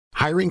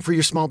Hiring for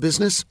your small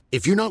business?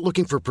 If you're not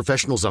looking for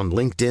professionals on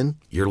LinkedIn,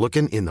 you're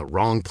looking in the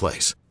wrong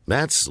place.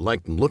 That's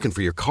like looking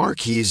for your car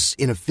keys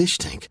in a fish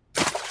tank.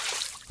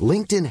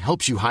 LinkedIn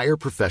helps you hire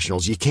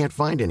professionals you can't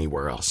find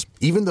anywhere else,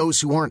 even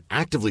those who aren't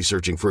actively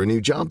searching for a new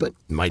job but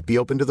might be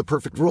open to the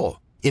perfect role.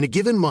 In a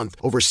given month,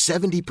 over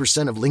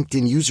 70% of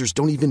LinkedIn users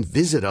don't even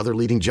visit other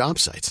leading job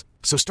sites.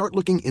 So start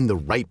looking in the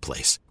right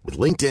place. With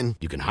LinkedIn,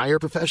 you can hire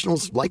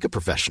professionals like a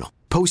professional.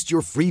 Post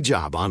your free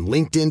job on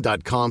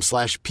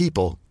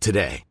linkedin.com/people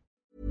today.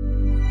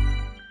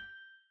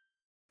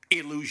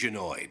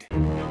 Illusionoid.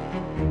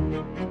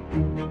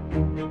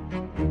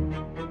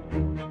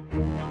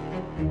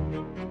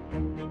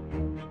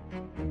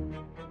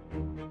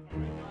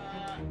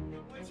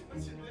 What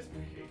should this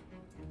be?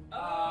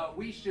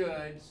 We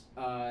should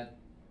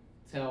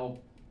tell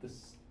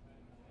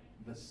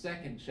the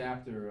second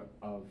chapter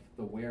of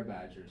the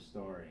Werebadger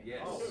story. Yes.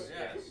 Oh,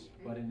 yes.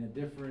 But in a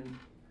different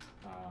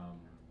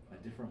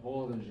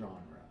whole other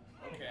genre.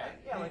 Okay.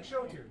 Yeah, like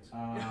show tunes.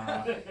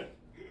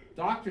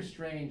 Doctor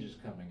Strange is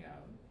coming out.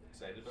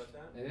 Excited about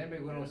that? And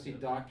anybody want to see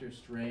Doctor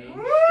Strange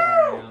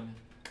starring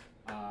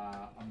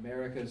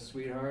America's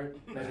sweetheart,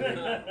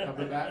 Benedict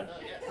Cumberbatch?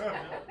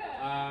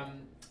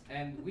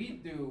 And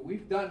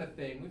we've done a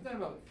thing. We've done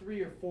about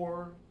 3 or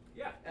 4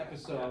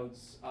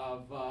 episodes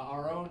of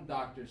our own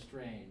Doctor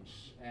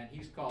Strange, and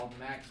he's called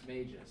Max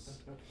Magus.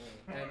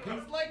 And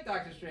he's like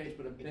Doctor Strange,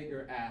 but a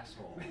bigger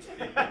asshole.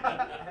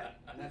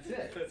 And that's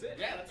it. That's it.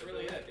 Yeah, that's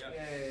really it.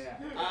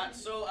 Yeah.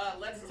 So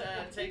let's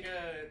take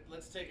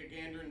a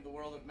gander into the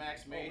world of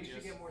Max Magus. We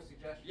should get more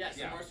suggestions. Yes,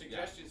 some more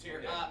suggestions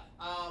here. Okay.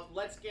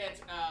 Let's get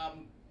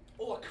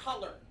a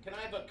color. Can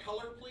I have a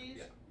color, please?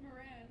 Yeah.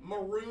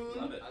 Maroon.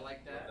 Love it. I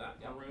like that. Love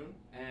that, yeah. Maroon.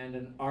 And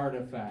an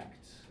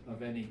artifact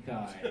of any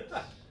kind.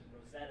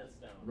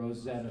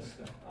 Rosetta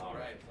Stone. All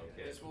right.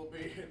 Okay. This will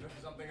be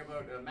something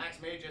about Max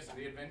Magus and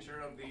the adventure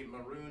of the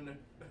maroon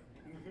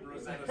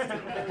Rosetta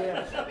Stone.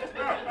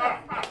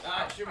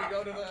 Should we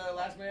go to the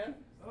last man?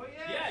 Oh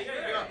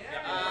Yeah.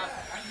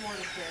 I'm more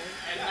to say.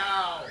 And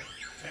now,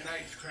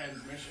 tonight's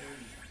transmission.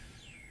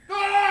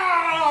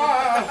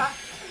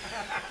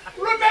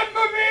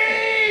 Remember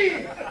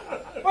me!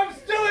 I'm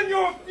still in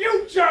your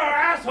future,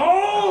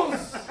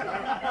 assholes!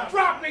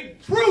 Dropping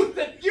truth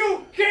that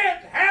you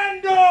can't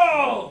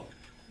handle!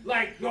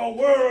 Like your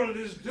world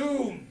is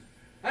doomed.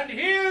 And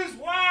here's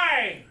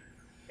why.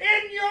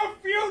 In your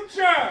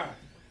future,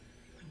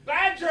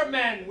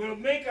 Badgermen will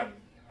make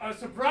a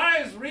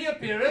surprise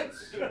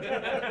reappearance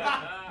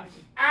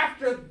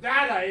after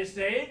that ice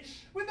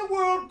age, when the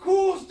world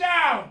cools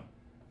down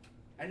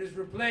and is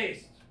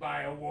replaced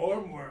by a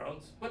warm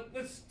world, but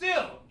with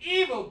still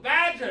evil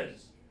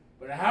badgers.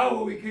 But how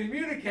will we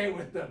communicate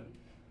with them?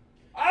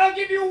 I'll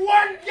give you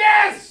one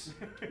guess!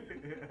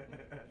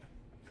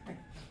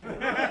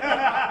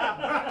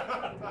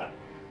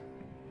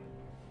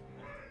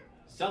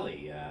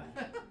 Sully,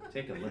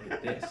 take a look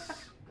at this.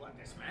 What,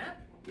 this map?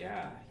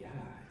 Yeah.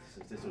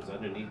 This was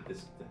underneath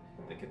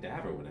the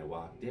cadaver when I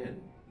walked in.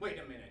 Wait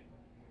a minute.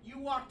 You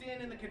walked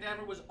in and the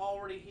cadaver was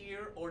already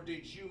here, or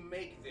did you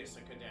make this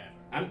a cadaver?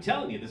 I'm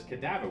telling you, this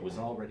cadaver was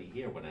already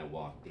here when I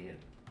walked in.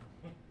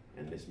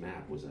 And this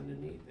map was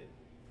underneath it.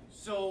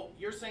 So,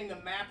 you're saying the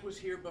map was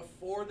here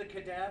before the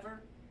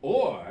cadaver?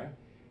 Or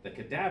the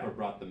cadaver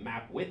brought the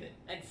map with it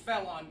And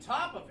fell on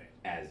top of it?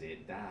 as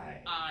it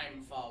died.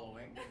 I'm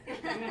following.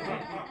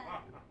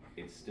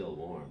 It's still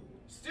warm.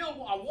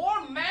 Still a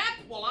warm map?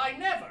 Well, I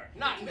never.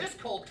 Not in this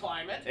cold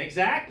climate.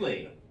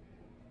 Exactly.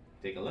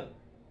 Take a look.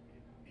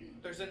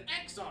 There's an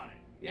X on it.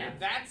 Yeah. And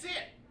that's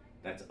it.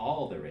 That's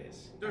all there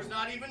is. There's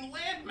not even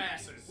land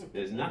masses.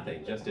 There's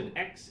nothing, just an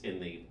X in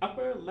the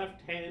upper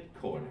left-hand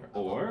corner,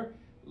 or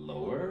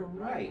lower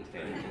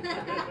right-hand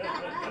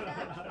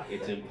corner.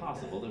 It's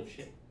impossible to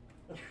ship.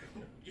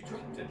 You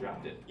dropped I it.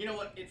 dropped it. You know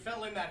what? It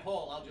fell in that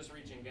hole. I'll just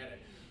reach and get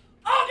it.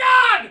 Oh,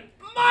 God!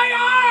 My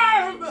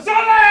arm!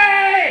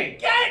 Sully!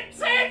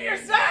 Save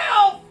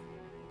yourself!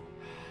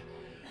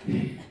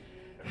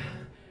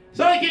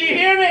 Sully, can you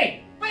hear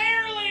me?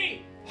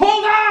 Barely!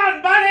 Hold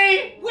on,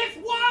 buddy! With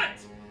what?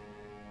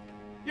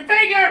 Your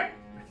finger!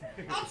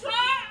 I'll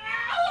try!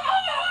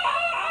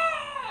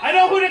 I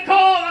know who to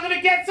call! I'm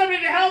gonna get somebody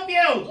to help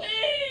you!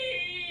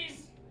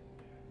 Please!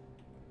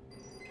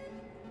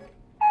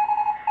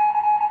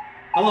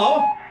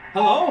 Hello?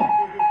 Hello?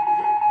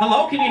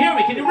 Hello? Can you hear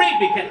me? Can you read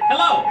me?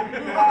 Hello?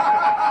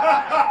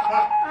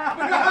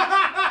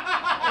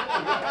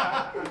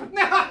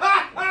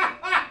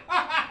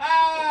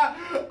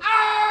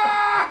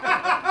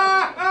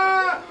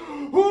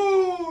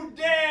 Who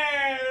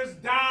dares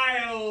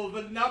dial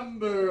the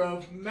number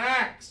of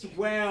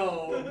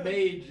Maxwell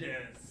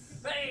Magus?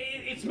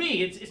 It's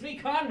me. It's me,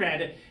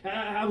 Conrad.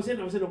 I was in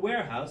a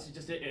warehouse,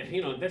 just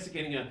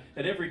investigating an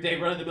everyday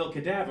run-of-the-mill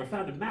cadaver.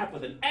 Found a map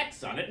with an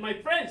X on it. My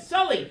friend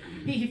Sully,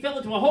 he fell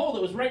into a hole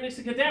that was right next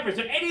to the cadaver. Is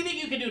there anything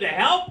you can do to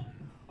help?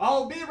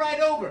 I'll be right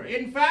over.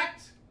 In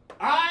fact,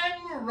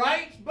 I'm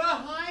right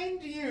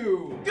behind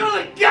you.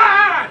 Good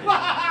God!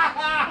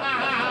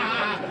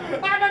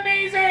 I'm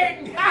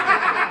amazing!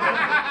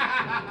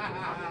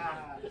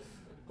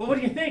 Well, what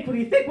do you think? What do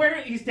you think?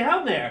 Where he's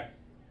down there?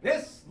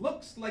 This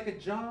looks like a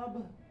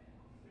job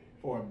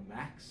for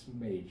Max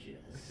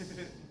Magus.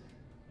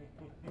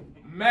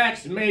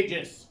 Max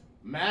Magus,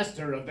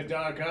 master of the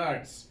dark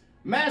arts,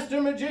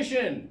 master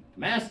magician,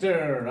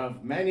 master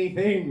of many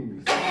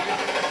things.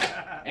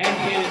 And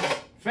his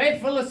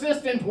faithful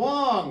assistant,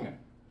 Wong,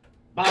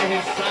 by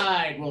his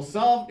side will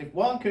solve. If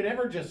Wong could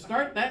ever just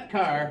start that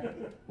car,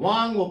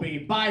 Wong will be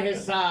by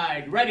his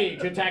side, ready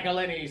to tackle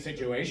any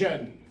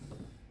situation.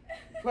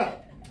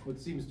 Well, what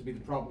seems to be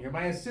the problem here,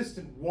 my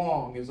assistant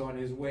Wong is on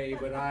his way,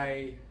 but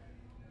I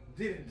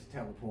didn't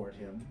teleport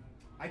him.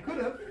 I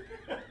could have.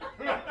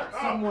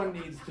 Someone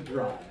needs to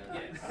drive.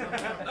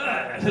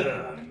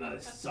 I'm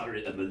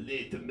sorry I'm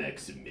late,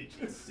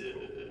 Maximus.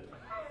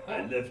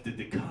 I left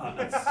the car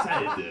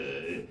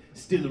outside,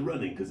 still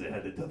running because I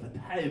had a tough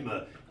time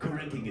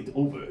cranking it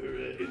over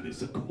in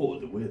this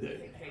cold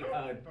weather. Hey,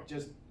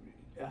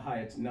 hi,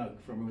 it's Nug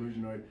from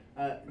Illusionoid.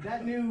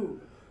 That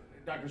new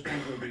Doctor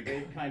Strange movie,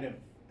 they've kind of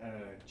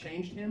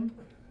changed him.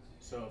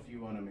 So if you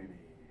want to maybe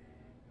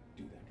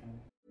do that kind of.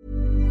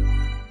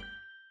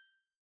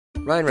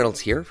 Ryan Reynolds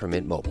here from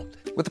Mint Mobile.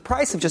 With the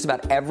price of just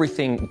about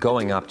everything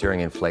going up during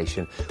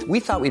inflation, we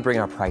thought we'd bring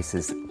our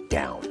prices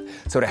down.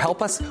 So to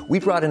help us, we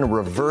brought in a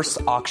reverse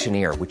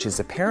auctioneer, which is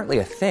apparently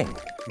a thing.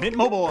 Mint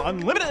Mobile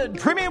Unlimited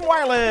Premium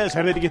Wireless.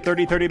 How to get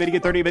 30, 30, bit to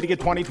get 30, bit to get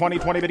 20, 20,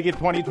 20, bit to get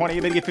 20, 20,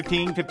 bit to get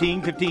 15,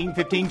 15, 15,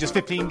 15, just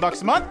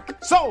 $15 a month?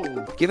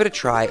 Sold! Give it a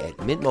try at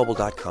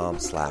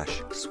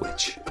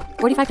mintmobile.com/switch.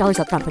 $45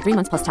 up front for 3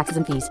 months plus taxes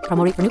and fees.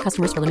 Promo rate for new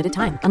customers for limited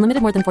time.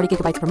 Unlimited more than 40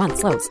 gigabytes per month.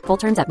 Slows full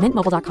terms at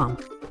mintmobile.com.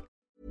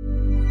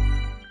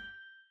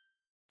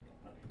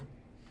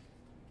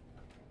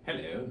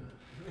 Hello.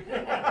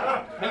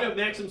 Hello,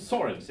 Max. I'm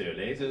sorry I'm so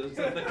late.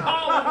 The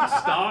car wouldn't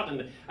start,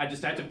 and I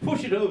just had to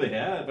push it over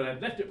here, but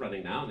I've left it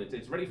running now, and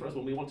it's ready for us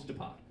when we want to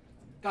depart.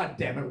 God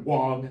damn it,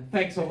 Wong.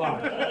 Thanks a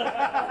lot.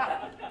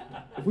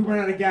 If we run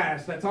out of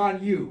gas, that's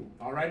on you,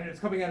 all right? And it's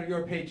coming out of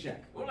your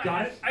paycheck. Well,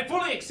 Got it? I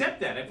fully accept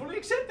that. I fully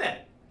accept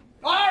that.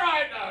 All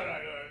right.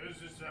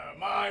 This is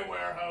my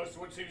warehouse.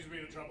 What seems to be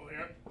the trouble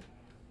here?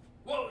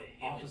 Well,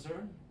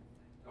 Officer?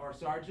 Or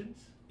sergeant?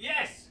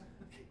 yes.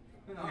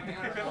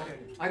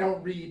 I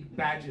don't read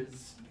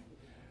badges.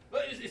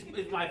 Well,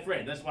 it's my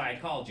friend. That's why I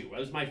called you. It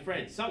was my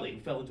friend, Sully,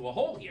 who fell into a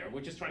hole here.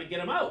 We're just trying to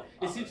get him out.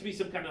 It seems to be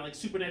some kind of like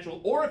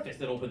supernatural orifice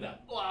that opened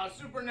up. Well,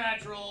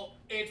 supernatural,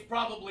 it's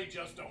probably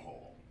just a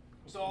hole.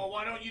 So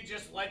why don't you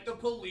just let the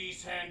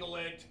police handle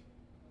it,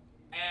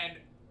 and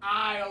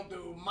I'll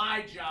do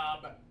my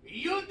job.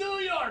 You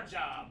do your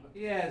job.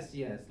 Yes.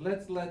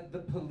 Let's let the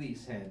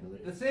police handle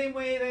it. The same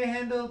way they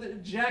handled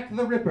Jack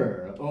the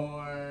Ripper,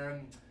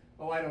 or,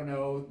 I don't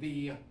know,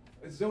 the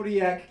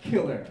Zodiac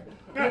Killer.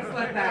 Let's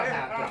let that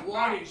happen.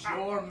 What is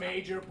your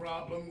major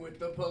problem with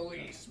the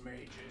police,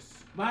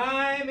 Magus?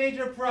 My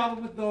major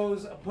problem with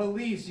those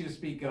police you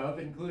speak of,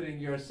 including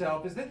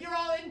yourself, is that you're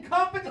all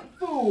incompetent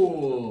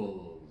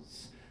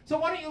fools. So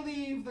why don't you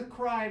leave the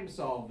crime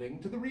solving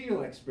to the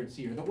real experts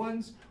here, the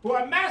ones who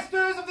are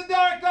masters of the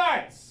dark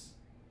arts?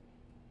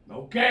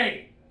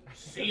 Okay,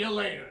 see you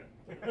later.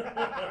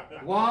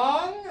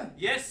 Wong,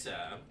 Yes,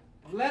 sir.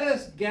 let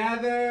us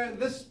gather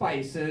the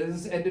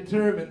spices and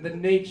determine the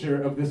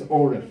nature of this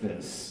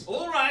orifice.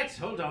 All right,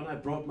 hold on. I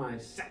brought my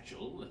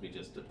satchel. Let me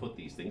just put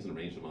these things and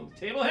arrange them on the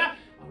table here.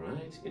 All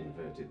right,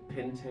 inverted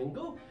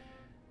pentangle,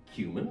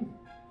 cumin.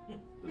 A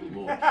little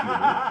more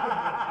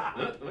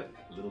cumin. A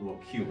little more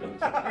cumin.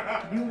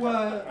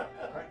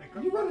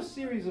 You wrote a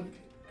series of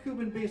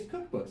Cuban-based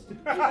cookbooks,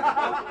 didn't you?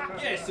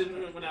 Yes,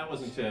 and when I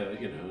wasn't,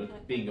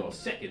 being your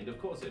second,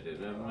 of course I did.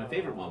 My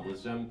favorite one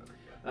was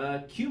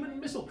Cumin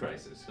Missile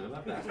Crisis. I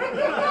love that.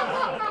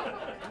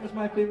 That was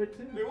my favorite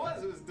too. It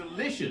was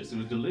delicious. It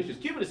was delicious.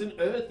 Cumin is an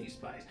earthy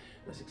spice.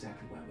 That's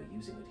exactly why we're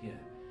using it here.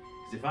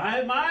 Because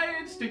if my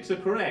instincts are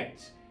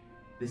correct,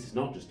 this is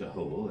not just a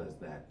hole, as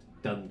that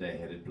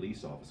dunder-headed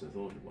police officer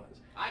thought it was.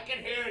 I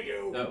can hear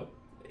you. No,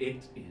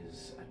 it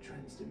is a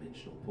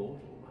trans-dimensional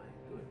portal, my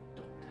good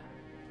doctor.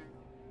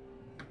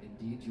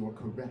 Indeed, you're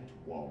correct,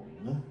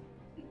 Wong.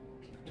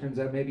 Turns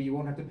out maybe you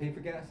won't have to pay for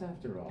gas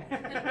after all.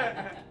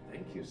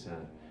 Thank you,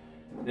 sir.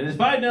 And if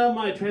I know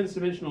my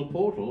trans-dimensional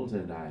portals,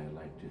 and I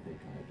like to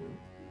think I do,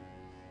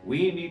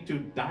 we need to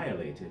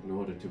dilate it in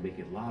order to make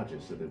it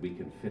larger so that we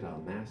can fit our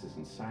masses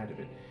inside of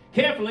it.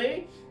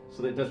 Carefully,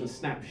 so that it doesn't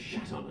snap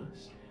shut on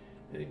us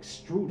and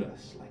extrude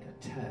us like a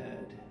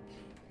turd.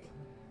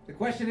 The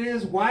question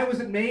is, why was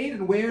it made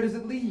and where does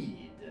it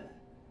lead?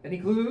 Any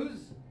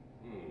clues?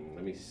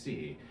 Let me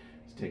see.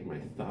 Let's take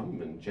my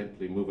thumb and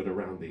gently move it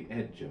around the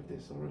edge of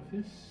this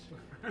orifice.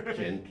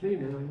 Gently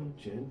now,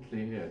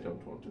 gently. I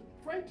don't want to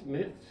frighten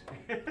it.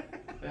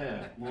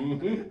 There. Well,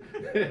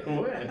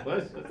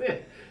 what's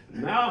it?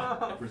 Now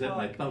I present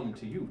my thumb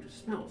to you to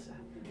smell, sir.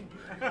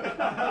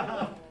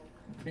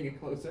 Bring it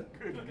closer.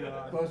 Good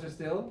God. Closer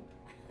still.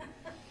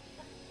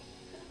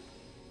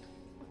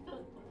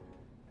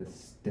 The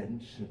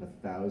stench of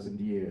 1,000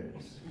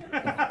 years.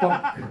 The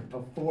funk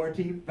of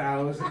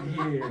 40,000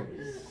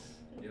 years.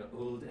 Your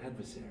old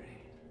adversary.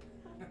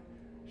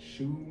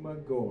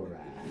 Shumagorath.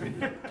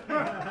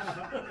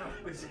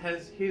 This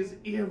has his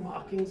ear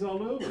markings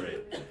all over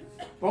it.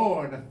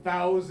 Born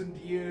 1,000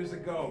 years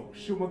ago,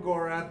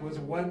 Shumagorath was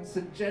once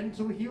a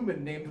gentle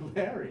human named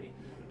Larry,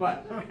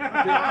 but bit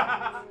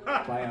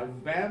by a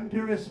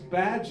vampirous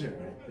badger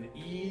at the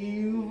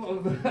eve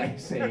of the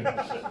Ice Age.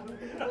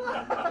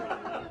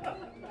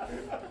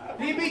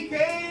 He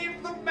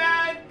became the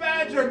Mad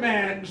Badger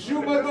Man,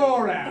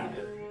 Shumagorath.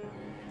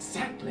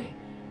 Exactly.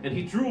 And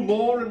he drew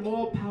more and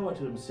more power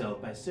to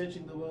himself by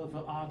searching the world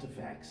for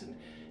artifacts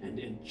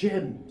and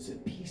gems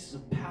and pieces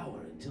of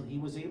power until he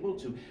was able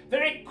to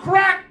very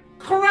crack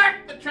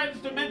the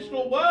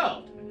transdimensional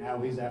world. And now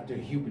he's after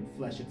human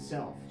flesh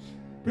itself.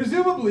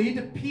 Presumably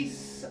to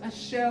piece a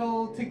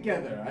shell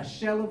together, a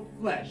shell of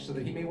flesh, so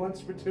that he may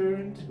once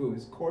return to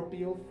his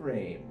corporeal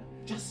frame.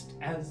 Just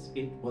as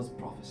it was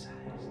prophesied.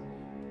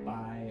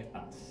 By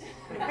us.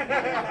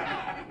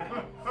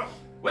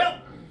 Well,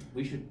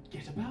 we should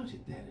get about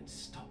it then and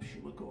stop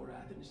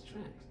Shumagorath in his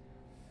tracks.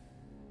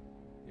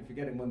 You're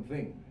forgetting one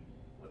thing.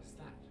 What's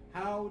that?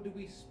 How do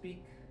we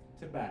speak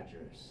to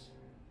badgers?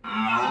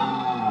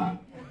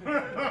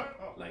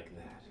 Like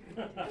that.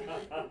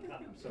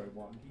 I'm sorry,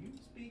 Wong, do you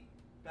speak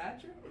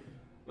badger?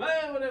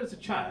 Well, when I was a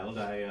child,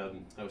 I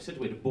was sent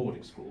away to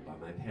boarding school by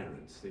my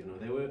parents. You know,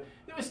 they were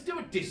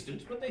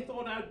distant, but they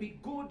thought I'd be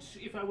good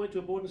if I went to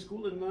a boarding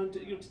school and learned to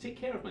take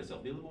care of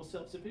myself, be a little more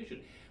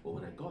self-sufficient. Well,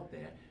 when I got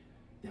there,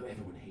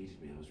 everyone hated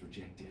me. I was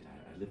rejected.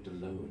 I lived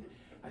alone.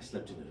 I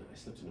slept in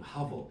a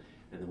hovel,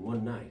 and then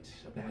one night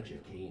a badger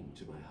came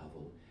to my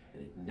hovel,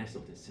 and it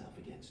nestled itself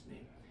against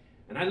me.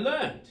 And I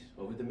learned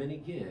over the many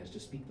years to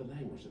speak the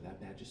language that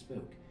badger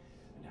spoke,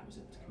 and I was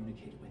able to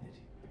communicate with it.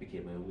 It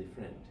became my only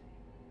friend.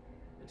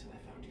 Until I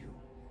found you.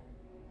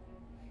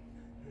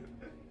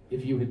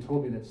 If you had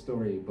told me that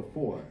story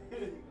before,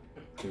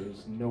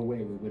 there's no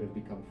way we would have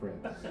become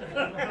friends. There's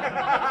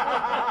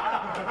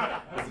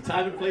a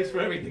time and place for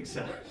everything,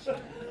 sir.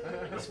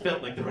 This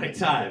felt like the right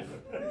time.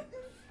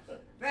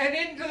 Then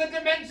into the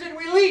dimension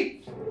we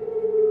leaped!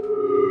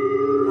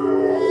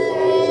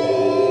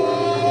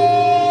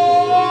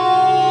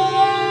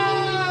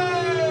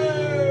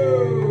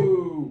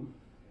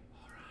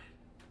 All right,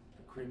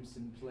 the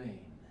Crimson Plain.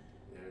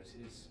 There it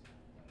is.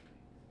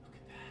 Look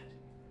at that.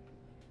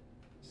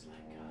 It's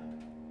like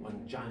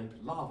one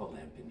giant lava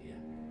lamp in here.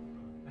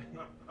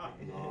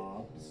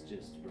 Knobs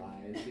just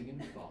rising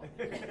and falling.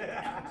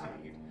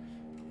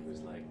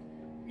 There's like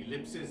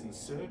ellipses and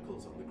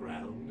circles on the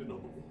ground and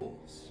on the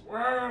walls.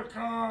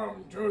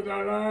 Welcome to the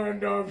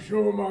land of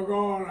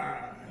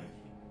Shumagorath.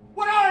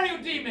 What are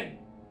you, demon?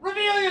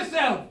 Reveal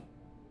yourself!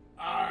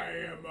 I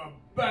am a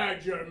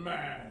badger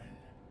man,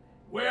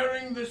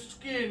 wearing the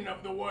skin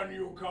of the one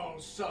you call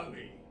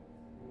Sully.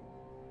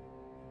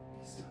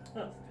 That's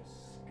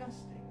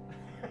disgusting.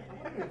 I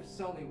wonder if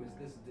Sully was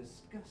this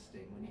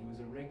disgusting when he was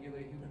a regular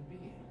human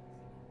being.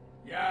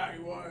 Yeah, he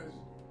was.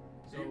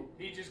 So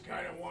he just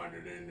kind of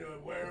wandered into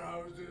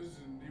warehouses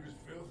and he was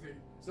filthy.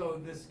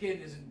 So the skin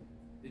isn't.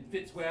 It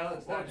fits well.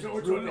 It's not.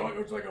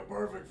 It's like a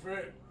perfect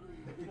fit.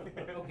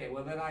 Okay,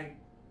 well then I'm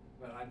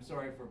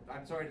sorry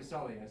to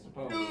Sully, I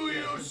suppose. Do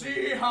you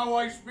see how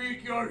I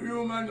speak your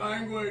human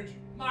language?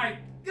 My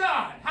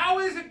God, how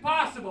is it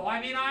possible? I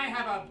mean, I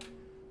have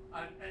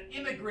an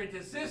immigrant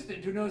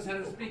assistant who knows how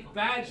to speak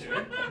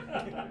badger.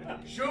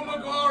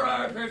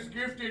 Shumagorath has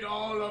gifted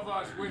all of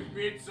us with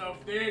bits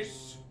of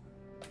this.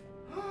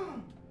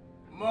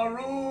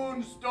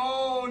 Maroon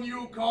stone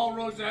you call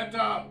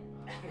Rosetta.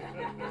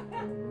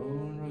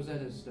 Maroon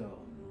Rosetta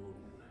Stone.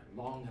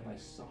 Long have I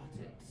sought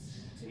it.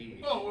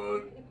 Oh,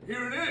 well,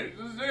 here it is.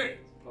 This is it.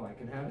 Oh, I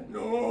can have it?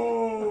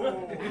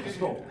 No.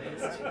 So,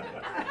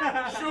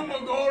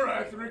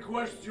 Shumagorath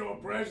requests your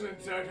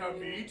presence at a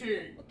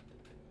meeting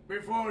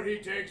before he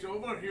takes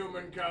over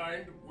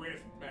humankind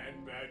with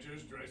man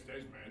badgers dressed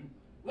as men.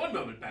 One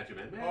moment,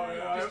 Badgerman. May Oh, I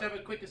yeah, just have a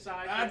quick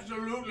aside?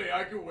 Absolutely,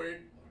 I can wait.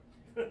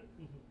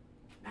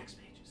 Max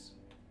Mages.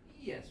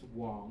 yes,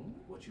 Wong.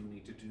 What you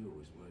need to do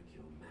is work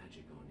your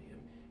magic on him,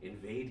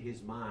 invade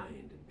his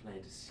mind, and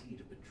plant a seed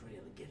of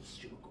betrayal against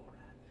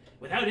Shumagorath,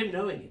 without him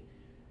knowing it.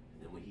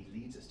 And then when he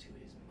leads us to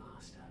his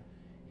master,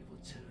 he will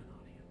turn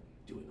on him,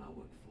 doing our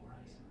work for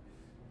us.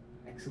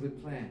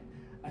 Excellent plan.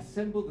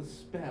 Assemble the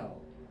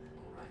spell.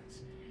 All right.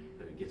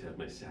 Let me get out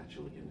my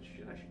satchel again.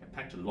 I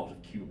packed a lot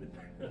of cumin.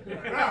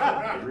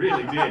 I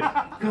really did.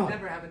 You'll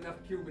never have enough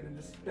cumin in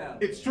the spell.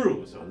 It's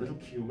true. So a little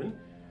cumin,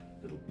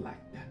 a little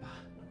black pepper,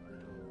 a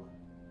little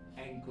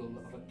ankle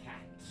of a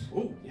cat.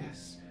 Oh,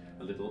 yes.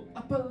 A little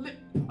upper lip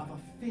of a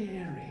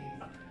fairy.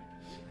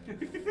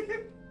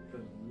 The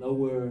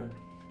lower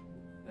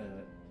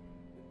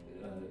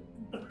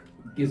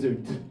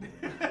gizzard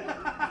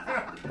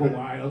of a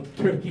wild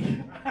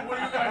turkey. What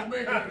are you guys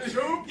making?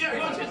 Soup? Yeah,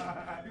 no, just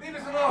Leave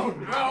us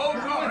alone. Oh,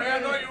 sorry. I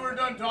thought you were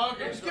done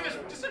talking. just give us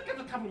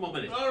a couple more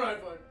minutes. All right,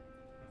 fine.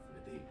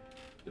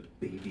 The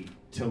baby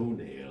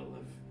toenail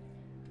of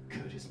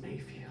Curtis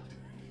Mayfield.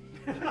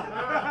 The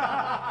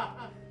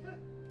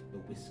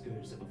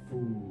whiskers of a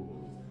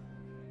fool.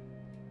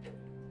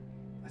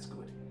 That's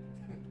good.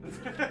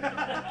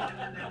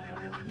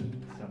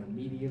 Some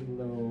medium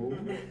low.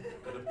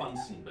 Got a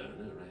Bunsen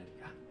burner, right?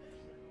 Yeah.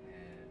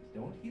 And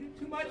don't heat it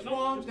too much,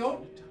 Wong.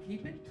 Don't.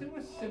 Keep it to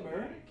a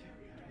simmer.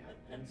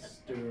 And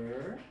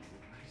stir.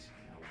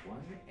 Now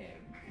 1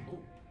 egg. Oh,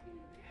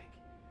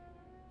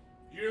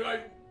 You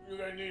guys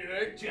need an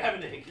egg? do you have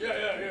an egg? Yeah,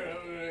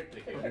 have an egg.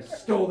 You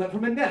stole that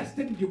from a nest,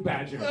 didn't you,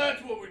 Badger?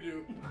 That's what we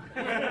do.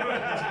 Sure.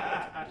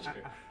 Crack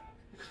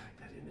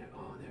that in there.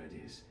 Oh, there it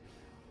is.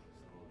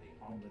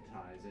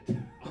 Omeletize it.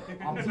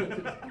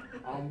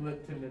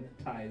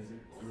 Omeletize it.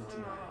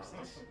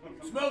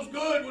 Smells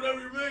good,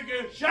 whatever you're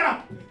making. Shut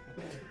up!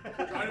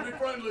 Trying to be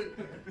friendly.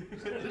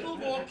 A little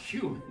more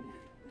cumin.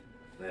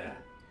 There.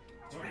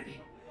 It's ready.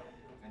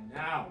 And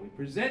now we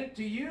present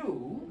to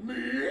you,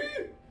 Me?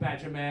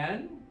 Badger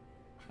Man,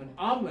 an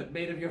omelet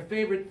made of your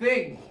favorite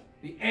thing,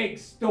 the egg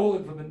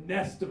stolen from the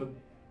nest of a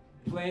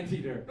plant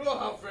eater. Oh,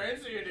 how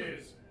fancy it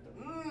is.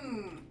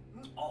 Mmm.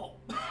 Oh,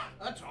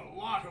 that's a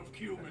lot of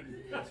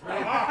cumin. That's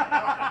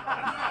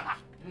right.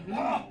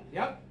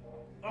 Yep.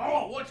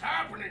 Oh, what's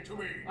happening to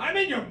me? I'm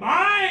in your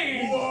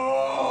mind!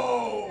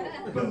 Whoa!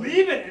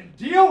 Believe it and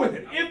deal with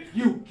it if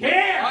you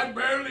can! I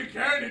barely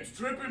can, it's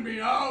tripping me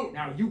out.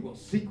 Now you will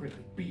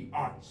secretly be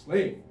our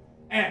slave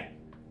and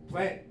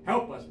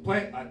help us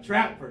plant a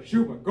trap for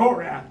Shuma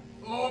Gorath.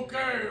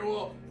 Okay,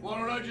 well, why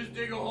don't I just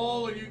dig a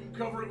hole and you can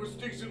cover it with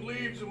sticks and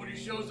leaves, and when he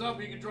shows up,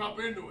 he can drop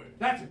into it.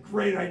 That's a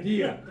great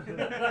idea.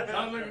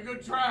 Sounds like a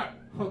good trap.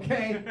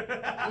 Okay.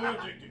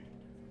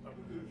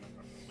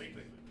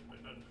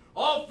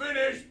 All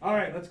finished. All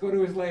right, let's go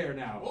to his lair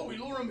now. Oh, we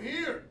lure him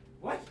here.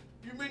 What?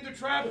 You mean the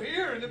trap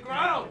here in the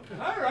ground?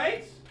 All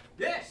right.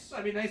 Yes.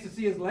 I'd be nice to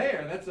see his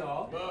lair, that's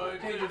all.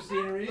 Change of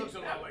scenery. Looks a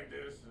lot like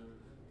this.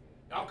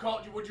 I'll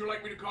call you. Would you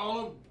like me to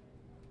call him?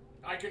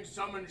 I can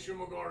summon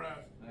Shuma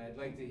Gorath. I'd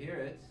like to hear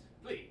it.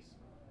 Please.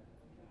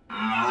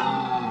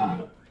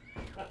 Shuma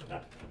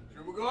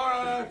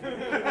Gorath!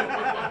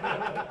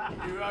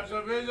 You have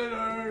some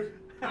visitors.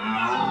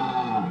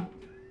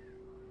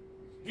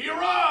 He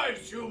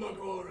arrives, Shuma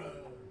Gorath.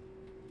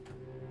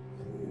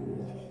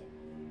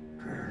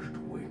 Just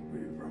wake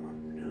me from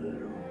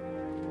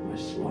my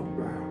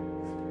slumber.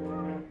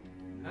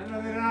 None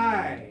other than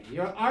I,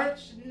 your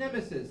arch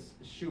nemesis,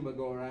 Shuma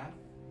Gorath.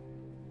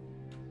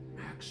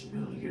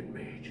 Maximilian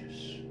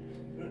Mages.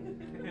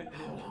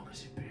 How long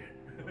has it been?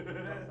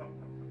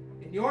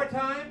 In your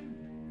time,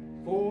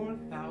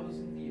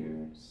 4,000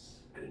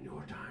 years. And in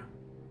your time?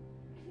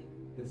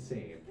 The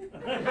same.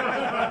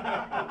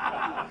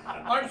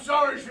 I'm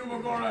sorry,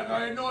 Shuma Gorath.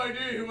 I had no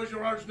idea he was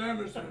your arch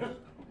nemesis.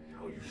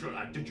 Oh, you sure?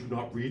 Did you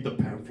not read the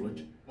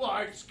pamphlet? Well,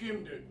 I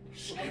skimmed it.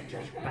 Skimmed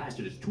it, you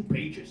bastard. It's 2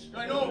 pages.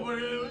 I know, but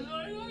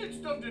I had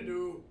stuff to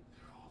do.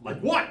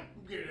 Like what?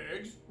 Get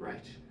eggs.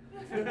 Right.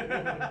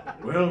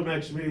 Well,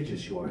 Max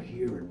Magus, you are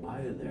here in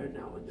my lair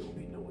now, and there will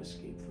be no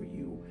escape for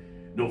you.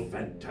 No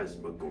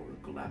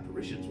phantasmagorical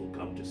apparitions will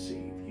come to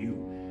save you.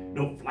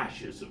 No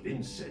flashes of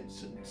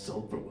incense and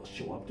sulfur will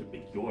show up to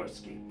make your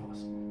escape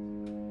possible.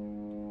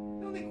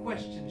 The only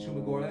question,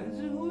 Shuma Gorath, is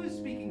who is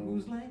speaking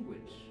whose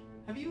language?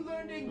 Have you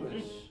learned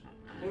English?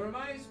 Or am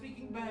I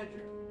speaking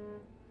Badger?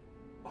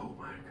 Oh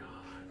my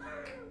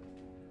God.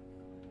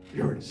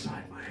 You're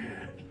inside my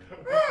head.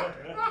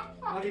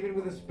 Not even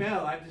with a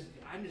spell. I'm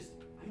just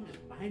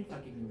mind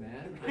fucking you,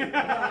 man.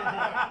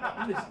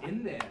 I'm just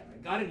in there. I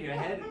got in your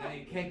head and now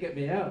you can't get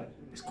me out.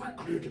 It's quite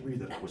clear to me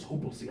that I was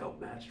hopelessly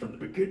outmatched from the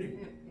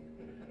beginning.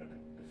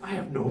 I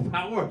have no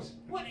powers.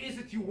 What is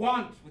it you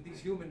want with these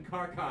human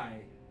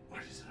carcae?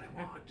 What is it I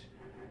want?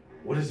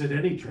 What is it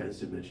any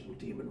transdimensional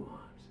demon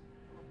wants?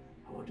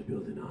 I want to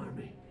build an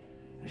army.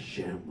 A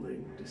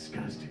shambling,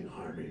 disgusting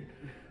army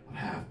of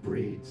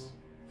half-breeds,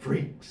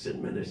 freaks,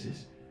 and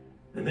menaces.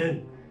 And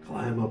then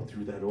climb up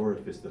through that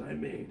orifice that I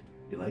made.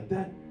 You like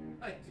that?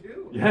 I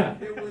do. Yeah.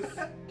 It was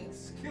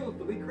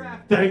skillfully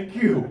crafted. Thank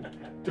you.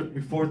 Took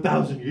me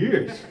 4,000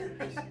 years.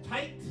 It's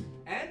tight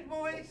and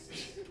moist.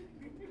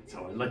 That's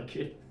how I like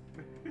it.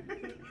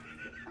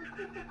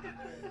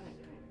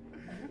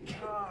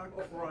 Oh,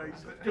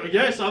 Christ.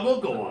 Yes, I will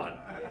go on.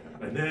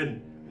 And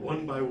then,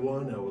 one by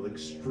one, I will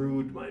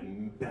extrude my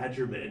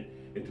badger men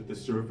into the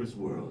surface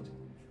world.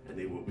 And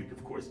they will,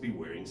 of course, be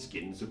wearing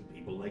skins of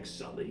people like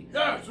Sully.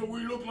 Yeah, so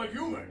we look like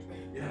humans.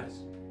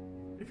 Yes,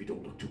 if you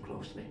don't look too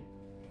closely.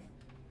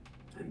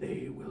 And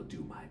they will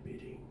do my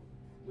bidding.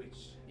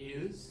 Which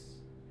is?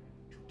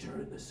 To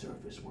turn the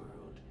surface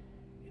world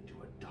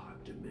into a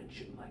dark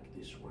dimension like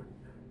this one.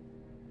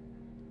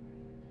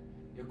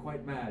 You're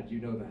quite mad, you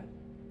know that.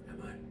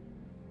 Am I?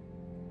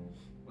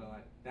 Well,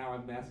 now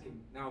I'm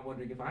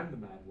wondering if I'm the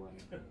mad one.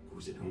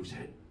 Who's in whose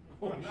head?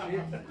 Oh,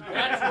 shit.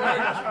 That's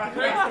right.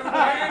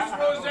 Thanks to this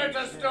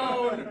Rosetta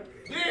Stone.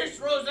 This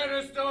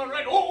Rosetta Stone,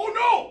 right? Oh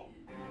no!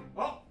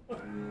 Oh!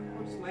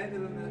 What's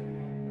landed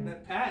on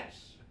that patch?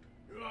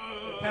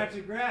 Patch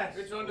of grass.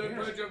 It's under a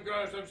patch of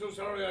grass. I'm so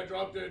sorry I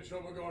dropped it,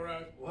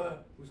 Shomagorath.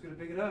 What? Who's gonna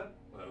pick it up?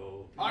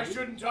 Well, I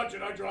shouldn't touch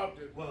it. I dropped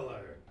it. well,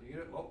 You get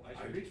it? Oh,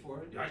 I should reach for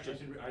it. I I should-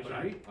 should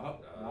but reach. Oh,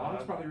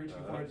 Long's probably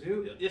reaching for it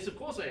too. Yes, of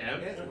course I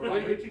am. Yes, we're all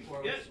reaching for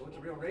it. Yes. So it's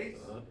a real race.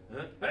 Huh?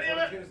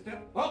 Someone's gonna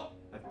step. Oh,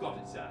 I've got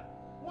it, sir.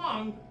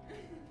 Wong!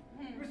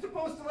 You're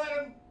supposed to let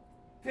him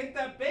take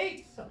that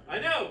bait. I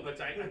know, but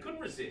I couldn't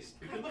resist.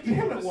 Because look, Damn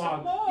it it, was so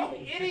Wong! long.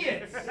 You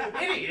idiots!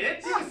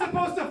 Idiots! He was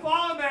supposed to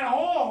fall in that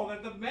hole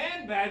that the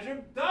man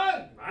badger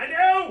dug. I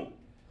know!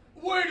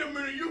 Wait a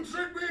minute. You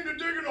tricked me into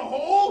digging a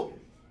hole?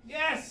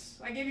 Yes,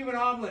 I gave you an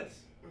omelet.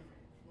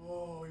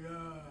 Oh,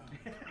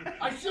 yeah.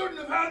 I shouldn't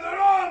have had that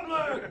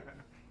omelet!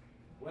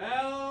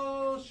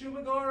 Well,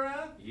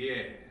 Shumagorath,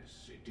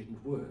 Yes, it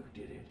didn't work,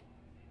 did it?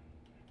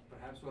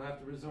 perhaps we'll have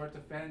to resort to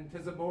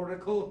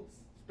phantasmagorical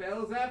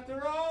spells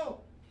after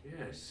all.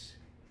 Yes.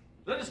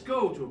 Let us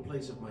go to a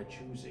place of my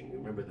choosing.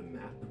 Remember the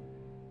map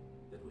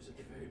that was at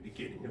the very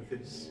beginning of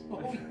this?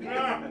 Oh,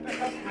 yeah.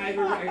 I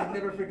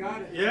never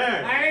forgot it.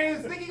 Yeah. I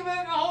was thinking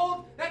about it the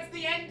whole. That's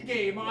the end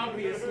game,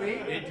 obviously.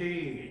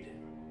 Indeed.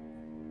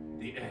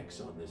 The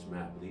X on this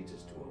map leads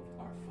us to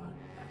our final battleground.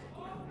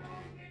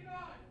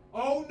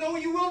 Oh, no,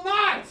 you will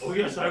not! Oh,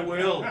 yes, I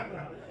will.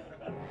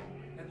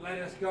 And let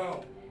us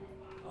go.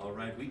 All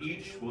right, we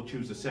each will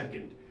choose a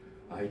second.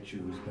 I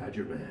choose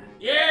Badger Man.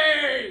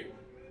 Yay!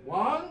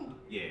 Wong,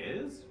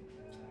 Yes?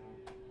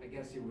 I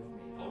guess you're with me.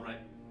 All right.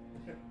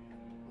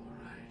 All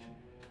right.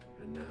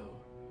 And now,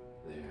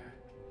 there.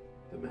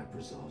 The map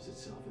resolves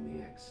itself in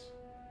the X.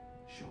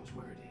 Shows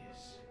where it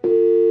is.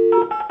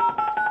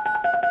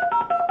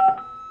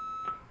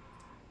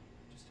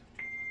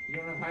 You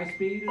don't have high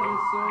speed in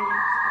this,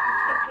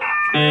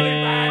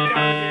 Really bad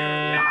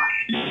down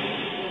here.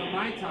 Well, in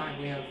my time,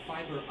 we have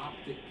fiber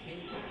optic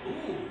cable.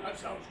 Ooh, that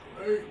sounds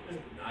great.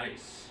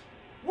 Nice.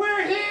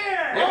 We're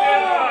here!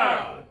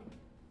 Yeah!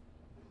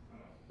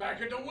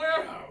 Back at the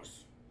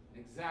warehouse.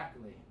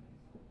 Exactly.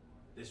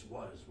 This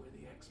was where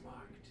the X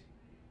marked.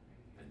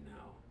 And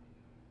now,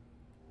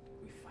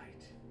 we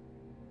fight.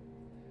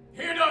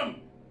 Hit him!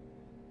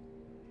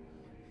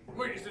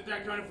 Wait, is it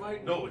that kind of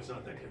fight? No, it's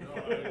not that kind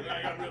Oh,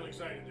 I got real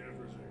excited there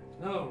for a second.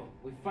 No,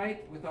 we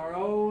fight with our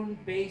own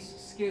base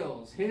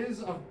skills.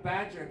 His of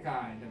badger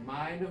kind and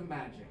mine of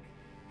magic.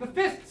 The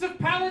fists of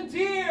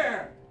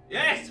Palantir!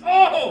 Yes!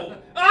 Oh!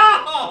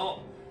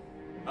 Oh!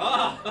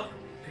 Oh!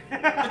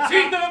 The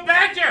teeth of a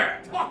badger!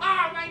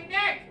 Ah, my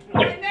neck!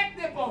 My neck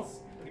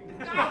nipples!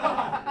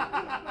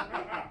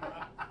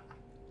 Ah.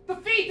 The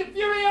feet of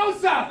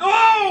Furiosa!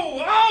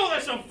 Oh! Oh, they're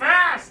so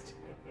fast!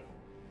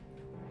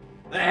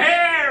 The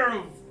hair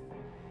of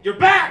your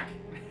back!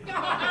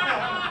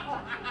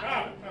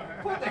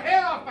 Pull the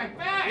hair off my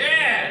back!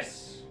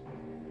 Yes!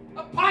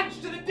 A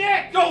punch to the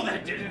dick! No,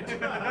 that didn't!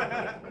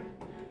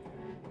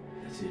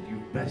 That's it,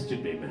 you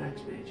bested me,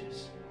 Max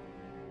Mages.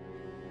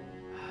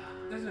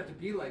 It doesn't have to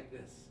be like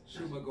this,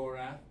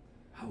 Shumagorath.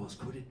 How else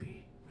could it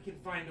be? We can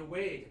find a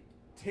way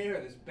to tear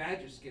this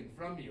badger skin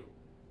from you.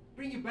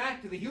 Bring you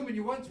back to the human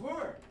you once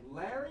were.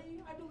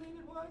 Larry, I believe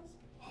it was?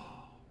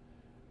 Oh,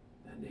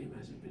 that name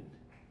hasn't been...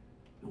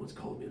 No one's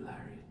called me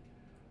Larry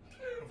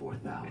in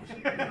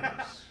 4,000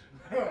 years.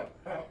 I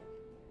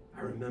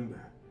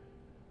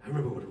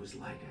remember what it was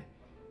like.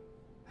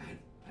 I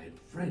had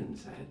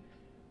friends. I had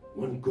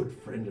one good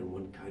friend and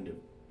one kind of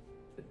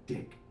a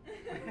dick. He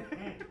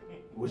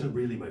wasn't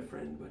really my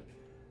friend, but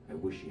I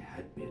wish he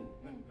had been.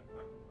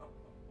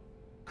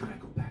 Could I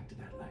go back to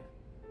that life?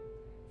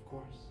 Of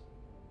course.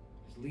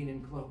 Just lean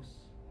in close.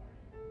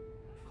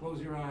 Close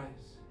your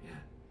eyes. Yeah.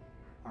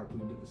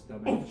 Harpoon to the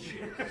stomach. Oh,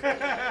 shit. Fell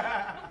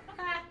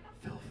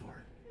for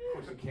it. Of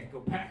course you can't go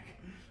back.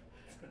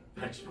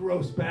 That's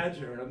Gross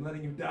badger, and I'm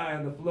letting you die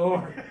on the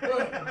floor.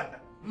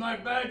 My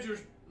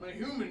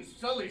human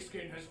sully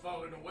skin has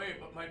fallen away,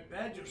 but my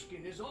badger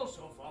skin is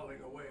also falling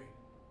away.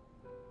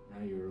 Now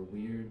you're a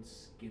weird,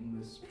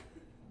 skinless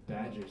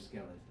badger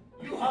skeleton.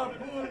 You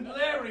harpooned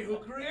Larry, who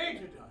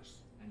created us.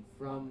 And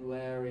from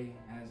Larry,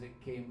 as it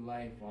came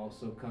life,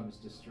 also comes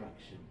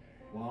destruction.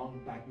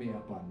 Wong, back me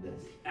up on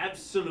this.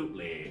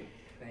 absolutely.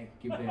 Thank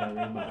you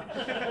very much.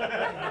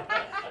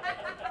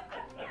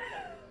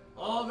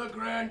 All the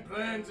grand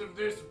plans of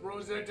this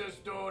Rosetta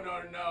Stone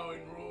are now in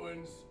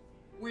ruins.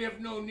 We have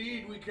no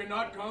need. We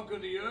cannot conquer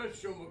the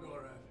earth,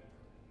 Shumagorath.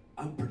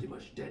 I'm pretty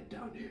much dead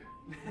down here.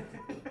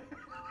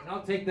 And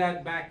I'll take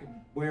that back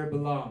where it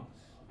belongs.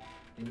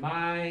 In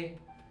my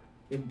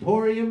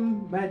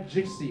Emporium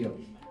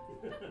Magicium.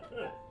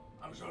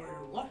 I'm sorry,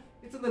 what?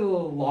 It's a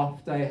little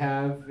loft I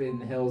have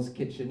in Hell's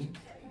Kitchen.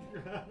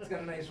 It's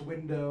got a nice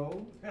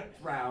window.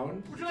 It's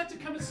round. Would you like to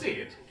come and see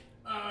it?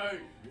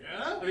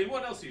 Yeah? I mean,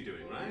 what else are you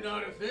doing, right?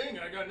 Not a thing.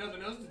 I got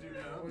nothing else to do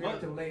now. We have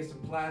to lay some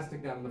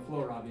plastic down on the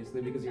floor,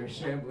 obviously, because you're a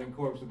shambling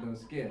corpse with no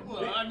skin.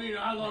 Well, I mean,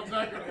 how long's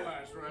that gonna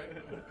last, right?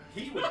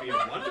 He would be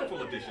a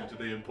wonderful addition to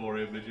the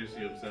Emporium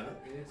Magicium, sir.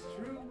 It's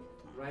true.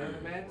 Right on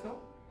the mantle?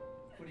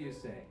 What do you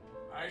say?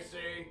 I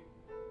say,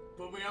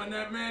 Put me on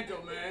that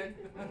mantle, man.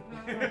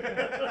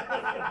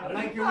 I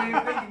like your way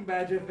of thinking,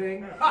 Badger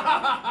Thing. And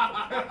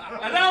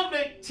I'll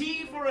make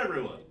tea for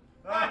everyone.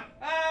 None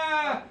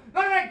of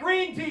that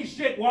green tea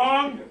shit,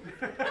 Wong.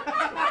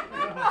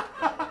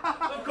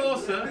 Of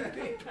course, sir.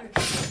 The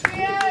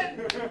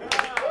end.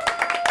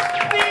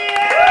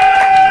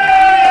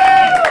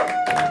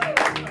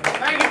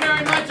 Thank you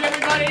very much,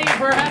 everybody,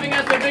 for having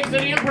us at Big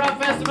City Improv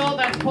Festival.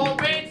 That's Paul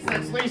Bates,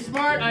 that's Lee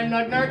Smart, I'm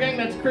Nug Nargang,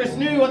 that's Chris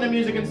New on the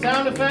music and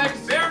sound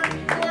effects.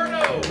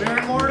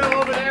 Baron Mordo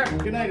over there.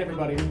 Good night,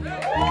 everybody.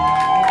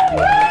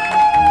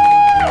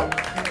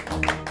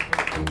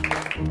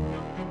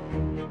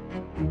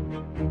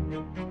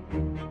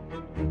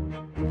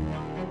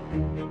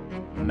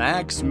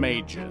 Max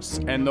Magus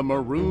and the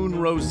Maroon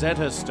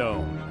Rosetta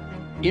Stone.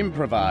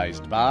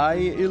 Improvised by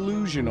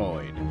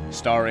Illusionoid.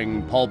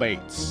 Starring Paul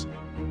Bates,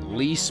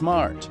 Lee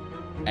Smart,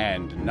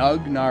 and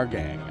Nug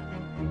Nargang.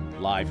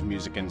 Live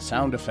music and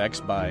sound effects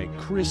by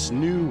Chris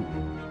New.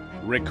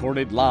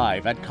 Recorded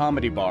live at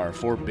Comedy Bar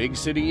for Big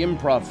City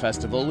Improv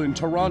Festival in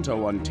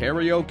Toronto,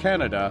 Ontario,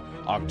 Canada,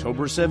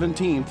 October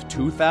 17th,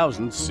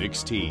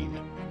 2016.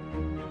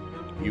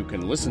 You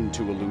can listen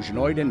to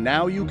Illusionoid, and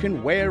now you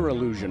can wear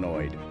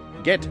Illusionoid.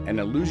 Get an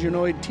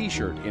Illusionoid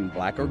t-shirt in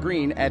black or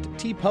green at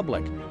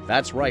TeePublic.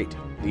 That's right,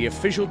 the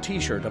official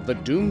t-shirt of the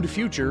Doomed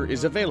Future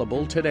is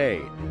available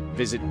today.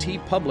 Visit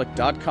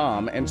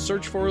teepublic.com and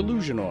search for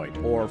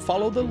Illusionoid, or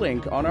follow the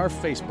link on our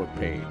Facebook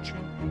page.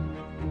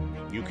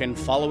 You can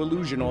follow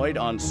Illusionoid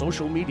on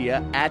social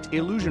media at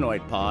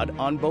IllusionoidPod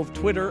on both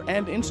Twitter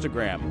and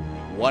Instagram.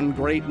 One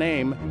great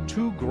name,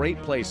 two great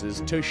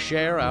places to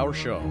share our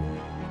show.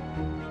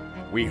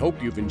 We hope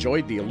you've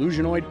enjoyed the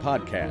Illusionoid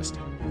podcast.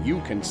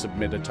 You can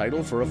submit a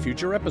title for a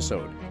future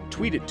episode.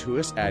 Tweet it to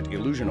us at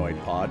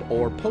IllusionoidPod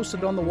or post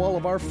it on the wall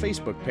of our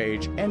Facebook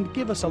page and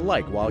give us a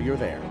like while you're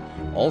there.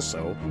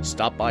 Also,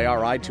 stop by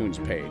our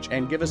iTunes page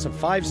and give us a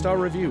 5-star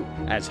review,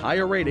 as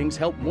higher ratings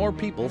help more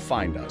people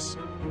find us.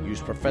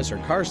 Use Professor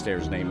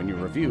Carstairs' name in your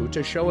review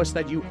to show us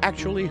that you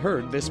actually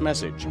heard this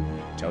message.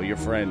 Tell your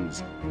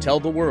friends, tell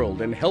the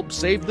world, and help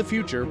save the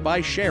future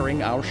by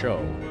sharing our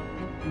show.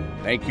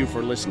 Thank you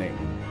for listening.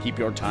 Keep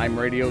your time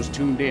radios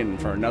tuned in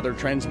for another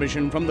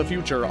transmission from the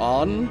future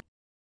on...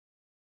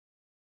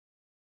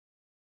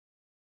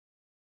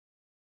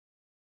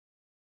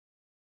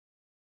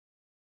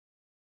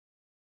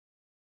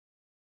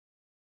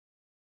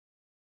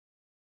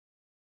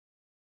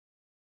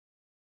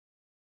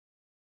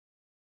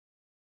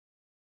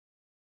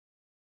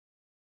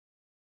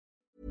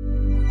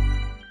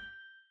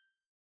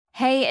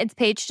 Hey, it's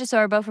Paige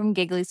DeSorbo from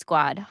Giggly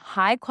Squad.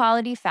 High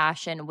quality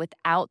fashion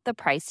without the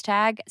price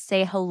tag.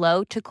 Say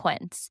hello to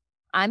Quince.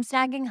 I'm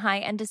snagging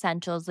high-end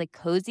essentials like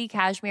cozy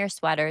cashmere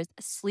sweaters,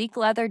 sleek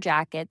leather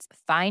jackets,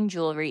 fine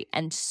jewelry,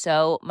 and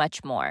so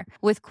much more.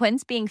 With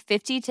Quince being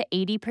 50 to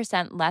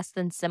 80% less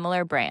than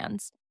similar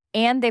brands.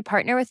 And they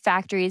partner with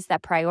factories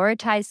that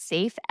prioritize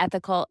safe,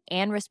 ethical,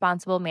 and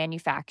responsible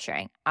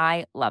manufacturing.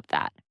 I love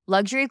that.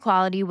 Luxury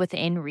quality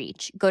within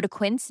reach. Go to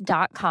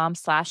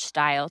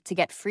quince.com/style to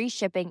get free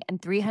shipping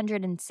and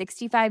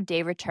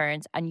 365-day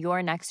returns on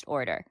your next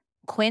order.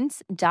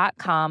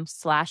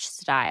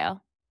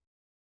 Quince.com/style.